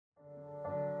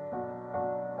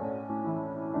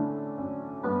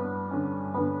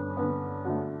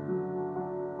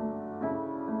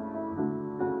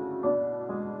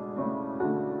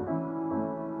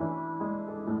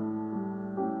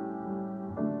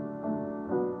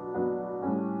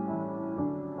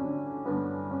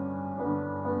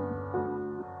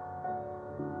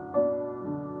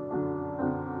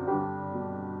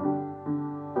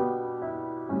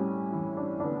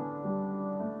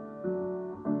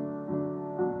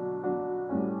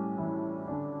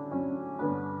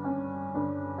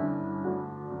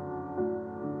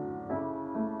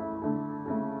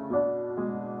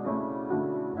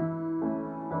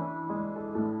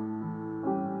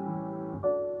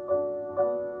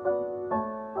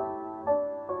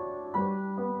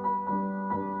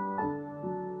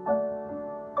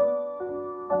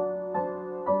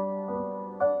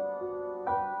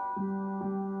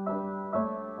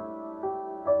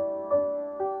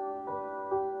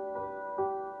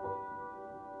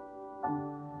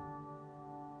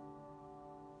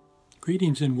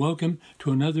Greetings and welcome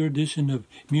to another edition of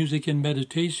Music and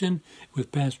Meditation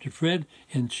with Pastor Fred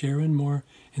and Sharon Moore.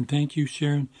 And thank you,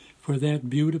 Sharon, for that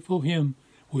beautiful hymn.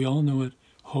 We all know it.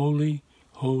 Holy,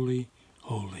 holy,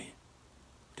 holy.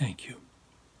 Thank you.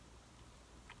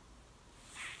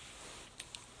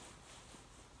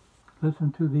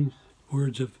 Listen to these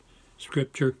words of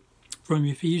Scripture from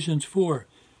Ephesians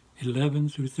 4:11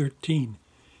 through 13.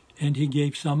 And he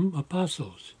gave some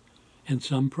apostles, and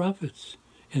some prophets,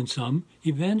 and some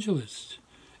evangelists,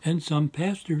 and some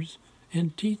pastors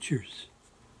and teachers,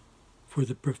 for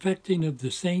the perfecting of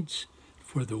the saints,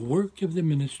 for the work of the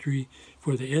ministry,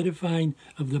 for the edifying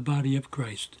of the body of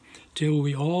Christ, till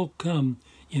we all come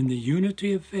in the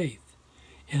unity of faith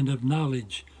and of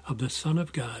knowledge of the Son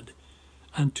of God,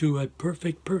 unto a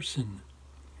perfect person,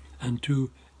 unto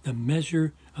the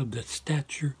measure of the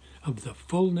stature of the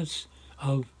fullness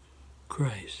of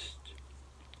Christ.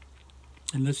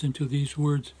 And listen to these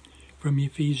words from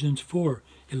Ephesians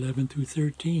 4:11 through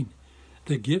 13.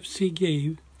 The gifts he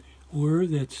gave were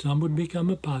that some would become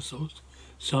apostles,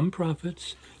 some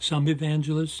prophets, some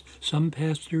evangelists, some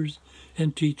pastors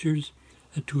and teachers,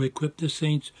 to equip the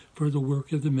saints for the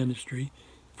work of the ministry,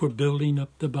 for building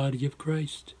up the body of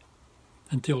Christ,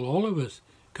 until all of us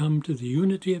come to the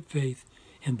unity of faith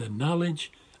and the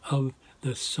knowledge of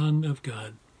the Son of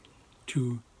God,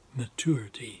 to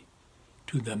maturity,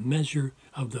 to the measure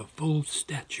of the full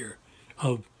stature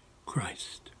of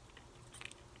Christ.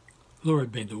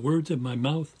 Lord, may the words of my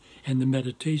mouth and the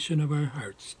meditation of our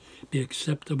hearts be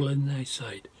acceptable in thy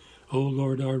sight, O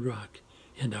Lord, our rock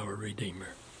and our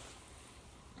Redeemer.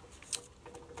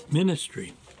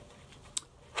 Ministry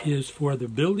is for the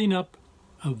building up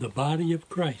of the body of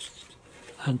Christ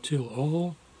until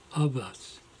all of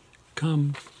us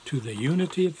come to the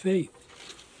unity of faith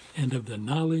and of the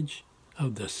knowledge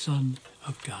of the Son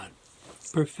of God.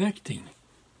 Perfecting,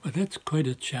 well, that's quite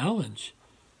a challenge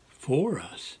for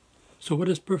us. So what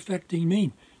does perfecting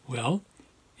mean? Well,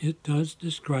 it does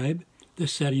describe the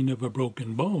setting of a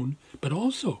broken bone, but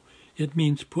also it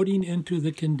means putting into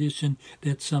the condition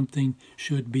that something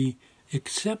should be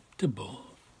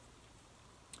acceptable.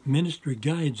 Ministry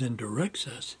guides and directs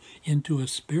us into a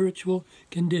spiritual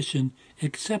condition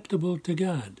acceptable to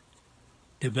God.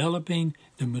 Developing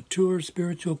the mature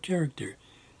spiritual character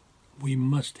we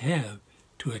must have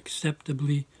to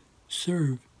acceptably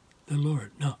serve the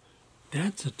Lord. Now,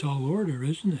 that's a tall order,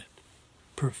 isn't it?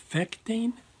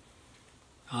 Perfecting?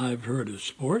 I've heard of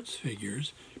sports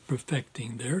figures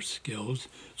perfecting their skills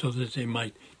so that they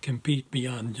might compete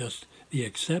beyond just the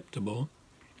acceptable,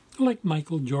 like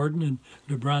Michael Jordan and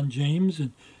LeBron James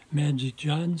and Magic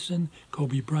Johnson,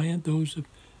 Kobe Bryant, those of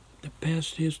the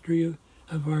past history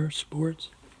of our sports.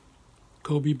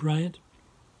 Kobe Bryant,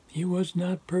 he was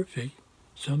not perfect.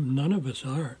 None of us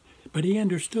are. But he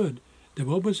understood that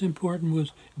what was important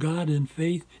was God and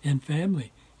faith and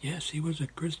family. Yes, he was a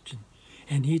Christian.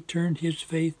 And he turned his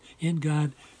faith in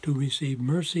God to receive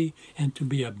mercy and to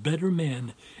be a better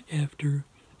man after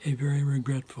a very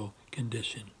regretful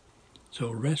condition. So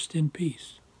rest in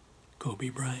peace, Kobe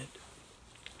Bryant.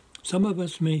 Some of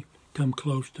us may come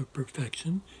close to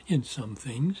perfection in some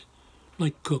things,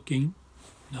 like cooking.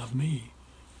 Not me.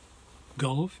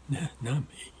 Golf? Nah, not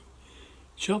me.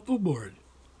 Shuffleboard?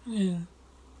 Yeah.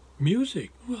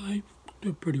 Music? Well, I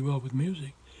do pretty well with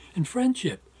music. And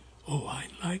friendship? Oh, I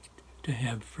like to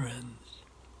have friends.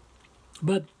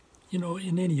 But,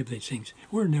 in any of these things,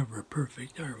 we're never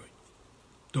perfect, are we?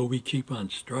 Though we keep on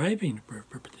striving for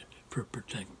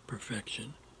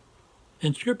perfection.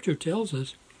 And Scripture tells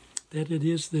us that it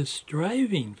is this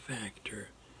striving factor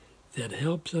that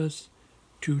helps us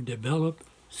to develop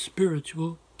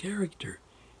spiritual character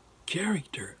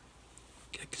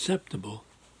acceptable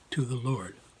to the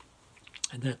Lord.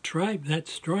 And that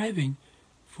striving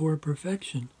for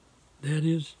perfection, that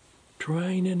is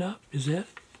trying enough. Is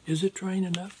it trying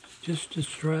enough just to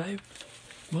strive?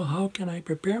 Well, how can I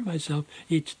prepare myself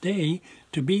each day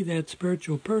to be that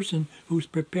spiritual person who's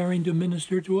preparing to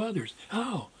minister to others?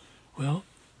 How? Well,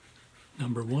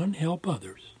 number one, help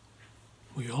others.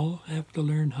 We all have to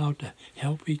learn how to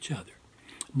help each other.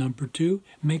 Number two,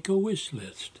 make a wish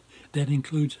list. That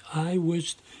includes, I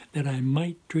wished that I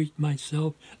might treat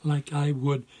myself like I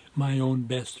would my own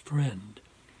best friend.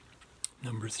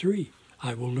 Number three,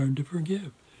 I will learn to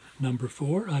forgive. Number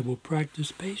four, I will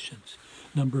practice patience.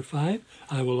 Number five,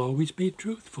 I will always be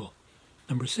truthful.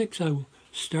 Number six, I will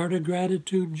start a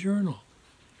gratitude journal,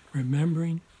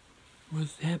 remembering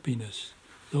with happiness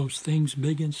those things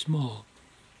big and small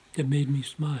that made me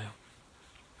smile.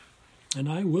 And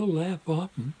I will laugh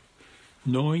often,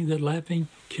 knowing that laughing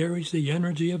carries the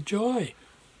energy of joy.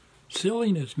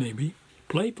 Silliness maybe,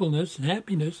 playfulness,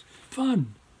 happiness,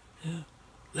 fun,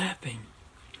 laughing.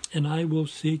 And I will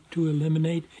seek to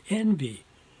eliminate envy,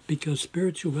 because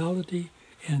spirituality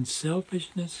and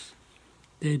selfishness,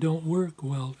 they don't work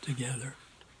well together.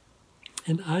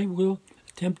 And I will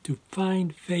attempt to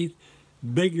find faith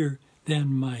bigger than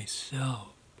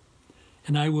myself.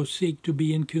 And I will seek to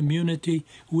be in community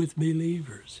with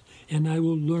believers. And I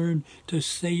will learn to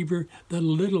savor the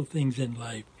little things in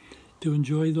life, to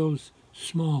enjoy those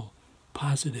small,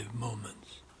 positive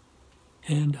moments.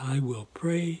 And I will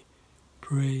pray,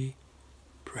 pray,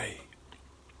 pray.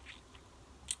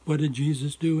 What did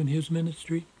Jesus do in his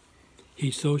ministry? He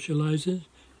socializes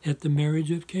at the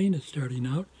marriage of Cana starting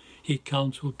out. He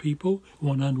counseled people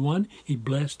one-on-one. He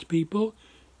blessed people.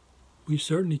 We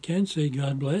certainly can say,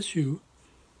 God bless you.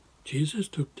 Jesus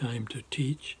took time to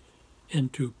teach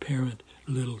and to parent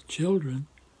little children.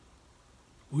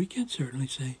 We can certainly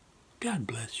say, God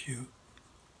bless you.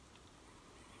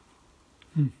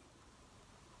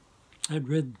 I'd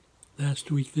read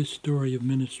last week this story of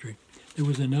ministry. There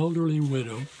was an elderly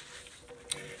widow,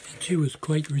 and she was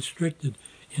quite restricted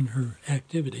in her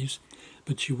activities,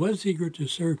 but she was eager to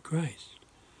serve Christ.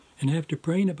 And after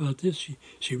praying about this,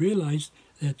 she realized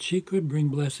that she could bring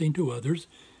blessing to others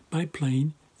by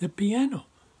playing the piano.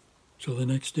 So the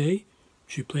next day,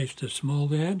 she placed a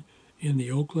small ad in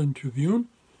the Oakland Tribune.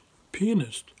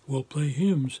 Pianist will play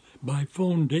hymns by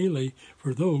phone daily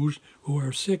for those who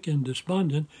are sick and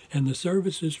despondent, and the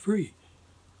service is free.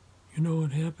 You know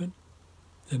what happened?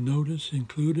 The notice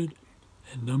included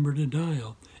a number to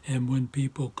dial, and when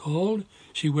people called,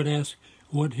 she would ask,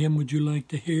 what hymn would you like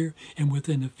to hear? And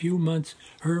within a few months,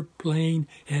 her playing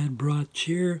had brought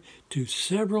cheer to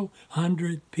several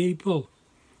hundred people.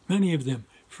 Many of them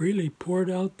freely poured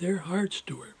out their hearts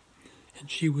to her, and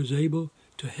she was able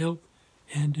to help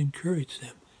and encourage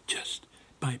them just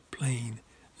by playing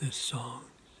the songs.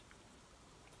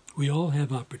 We all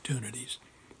have opportunities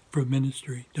for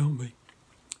ministry, don't we?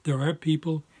 There are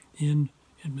people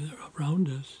around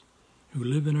us who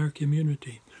live in our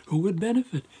community who would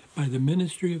benefit by the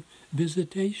ministry of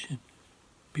visitation,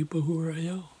 people who are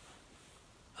ill.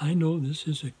 I know this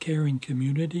is a caring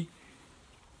community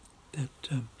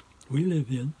that we live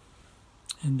in,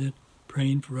 and that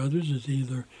praying for others is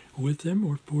either with them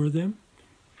or for them,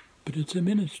 but it's a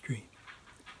ministry.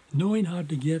 Knowing how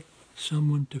to get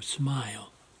someone to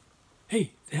smile.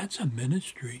 Hey, that's a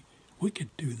ministry. We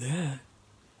could do that.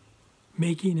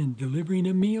 Making and delivering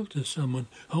a meal to someone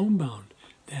homebound.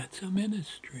 That's a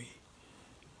ministry.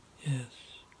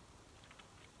 Yes.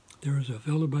 There was a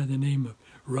fellow by the name of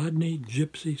Rodney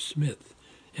Gypsy Smith,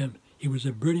 and he was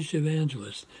a British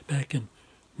evangelist back in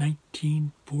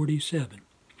 1947,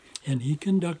 and he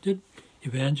conducted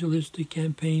evangelistic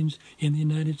campaigns in the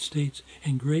United States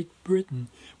and Great Britain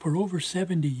for over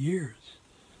 70 years.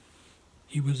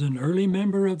 He was an early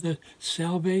member of the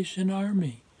Salvation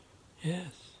Army.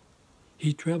 Yes.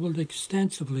 He traveled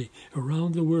extensively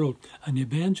around the world on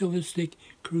evangelistic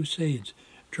crusades,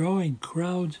 drawing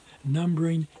crowds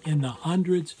numbering in the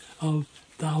hundreds of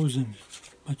thousands,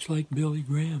 much like Billy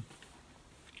Graham.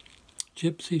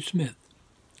 Gypsy Smith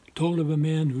told of a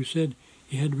man who said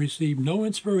he had received no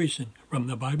inspiration from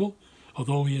the Bible,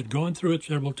 although he had gone through it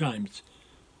several times.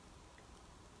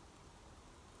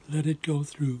 Let it go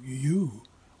through you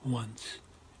once,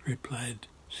 replied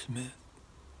Smith.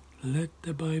 Let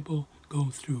the Bible go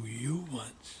through you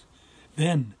once.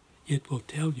 Then it will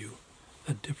tell you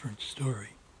a different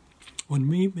story. When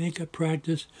we make a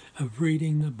practice of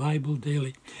reading the Bible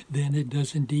daily, then it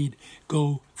does indeed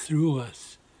go through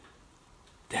us.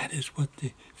 That is what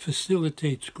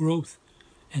facilitates growth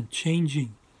and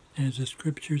changing, and as the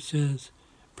scripture says,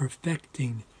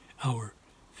 perfecting our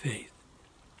faith.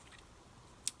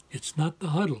 It's not the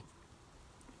huddle,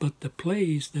 but the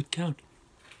plays that count.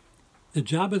 The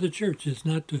job of the church is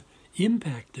not to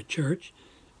impact the church,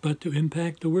 but to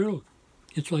impact the world.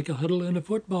 It's like a huddle in a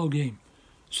football game.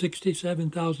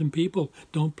 67,000 people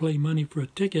don't pay money for a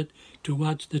ticket to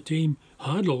watch the team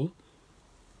huddle.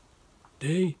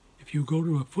 If you go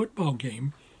to a football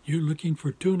game, you're looking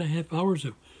for 2.5 hours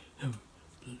of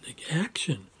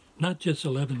action, not just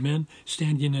 11 men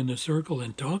standing in a circle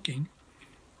and talking.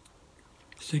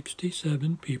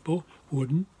 67 people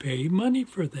wouldn't pay money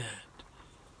for that.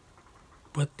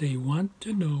 What they want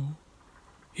to know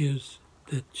is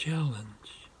the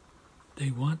challenge.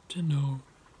 They want to know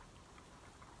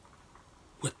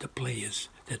what the play is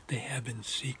that they have in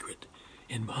secret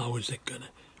and how is it going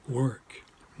to work.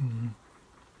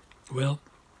 Well,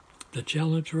 The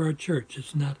challenge for our church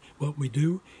is not what we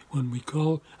do when we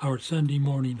call our Sunday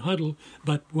morning huddle,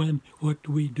 but what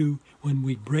we do when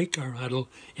we break our huddle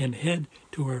and head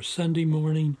to our Sunday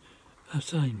morning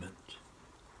assignment.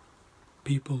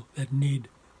 People that need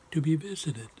to be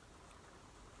visited.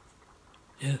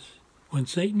 Yes, when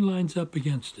Satan lines up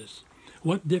against us,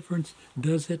 what difference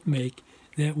does it make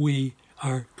that we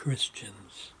are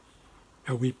Christians?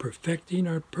 Are we perfecting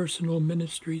our personal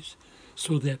ministries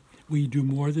so that we do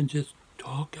more than just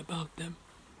talk about them?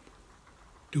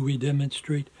 Do we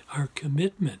demonstrate our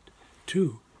commitment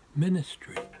to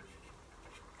ministry?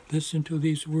 Listen to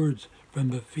these words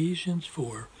from Ephesians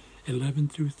 4:11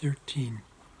 through 13.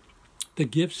 The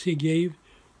gifts he gave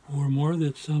were more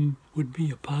that some would be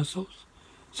apostles,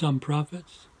 some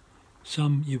prophets,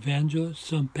 some evangelists,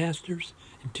 some pastors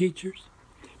and teachers,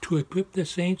 to equip the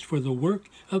saints for the work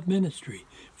of ministry,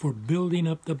 for building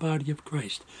up the body of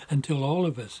Christ, until all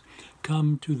of us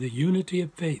come to the unity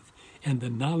of faith and the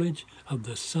knowledge of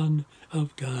the Son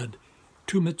of God,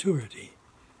 to maturity,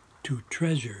 to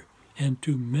treasure and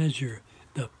to measure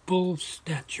the full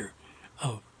stature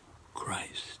of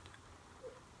Christ.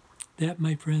 That,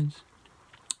 my friends,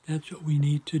 that's what we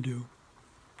need to do,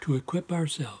 to equip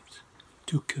ourselves,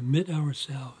 to commit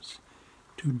ourselves,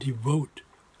 to devote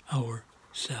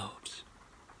ourselves.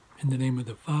 In the name of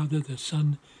the Father, the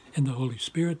Son, and the Holy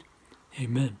Spirit,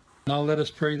 amen. Now let us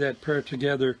pray that prayer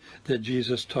together that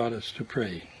Jesus taught us to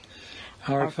pray.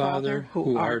 Our Father,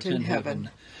 who art in heaven,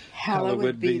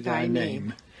 hallowed be thy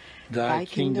name. Thy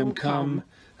kingdom come,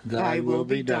 thy will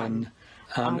be done,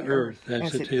 on earth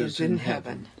as it is in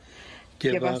heaven.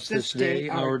 Give us this day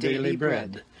our daily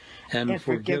bread, and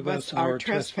forgive us our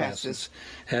trespasses,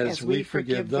 as we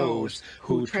forgive those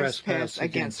who trespass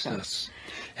against us.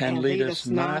 And lead us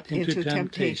not into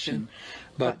temptation,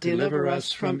 but deliver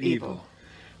us from evil.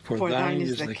 For thine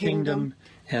is the kingdom,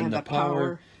 and the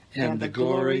power, and the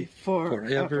glory,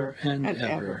 forever and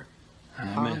ever.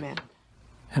 Amen.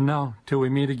 And now, till we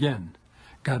meet again,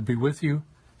 God be with you,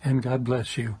 and God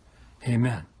bless you.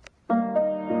 Amen.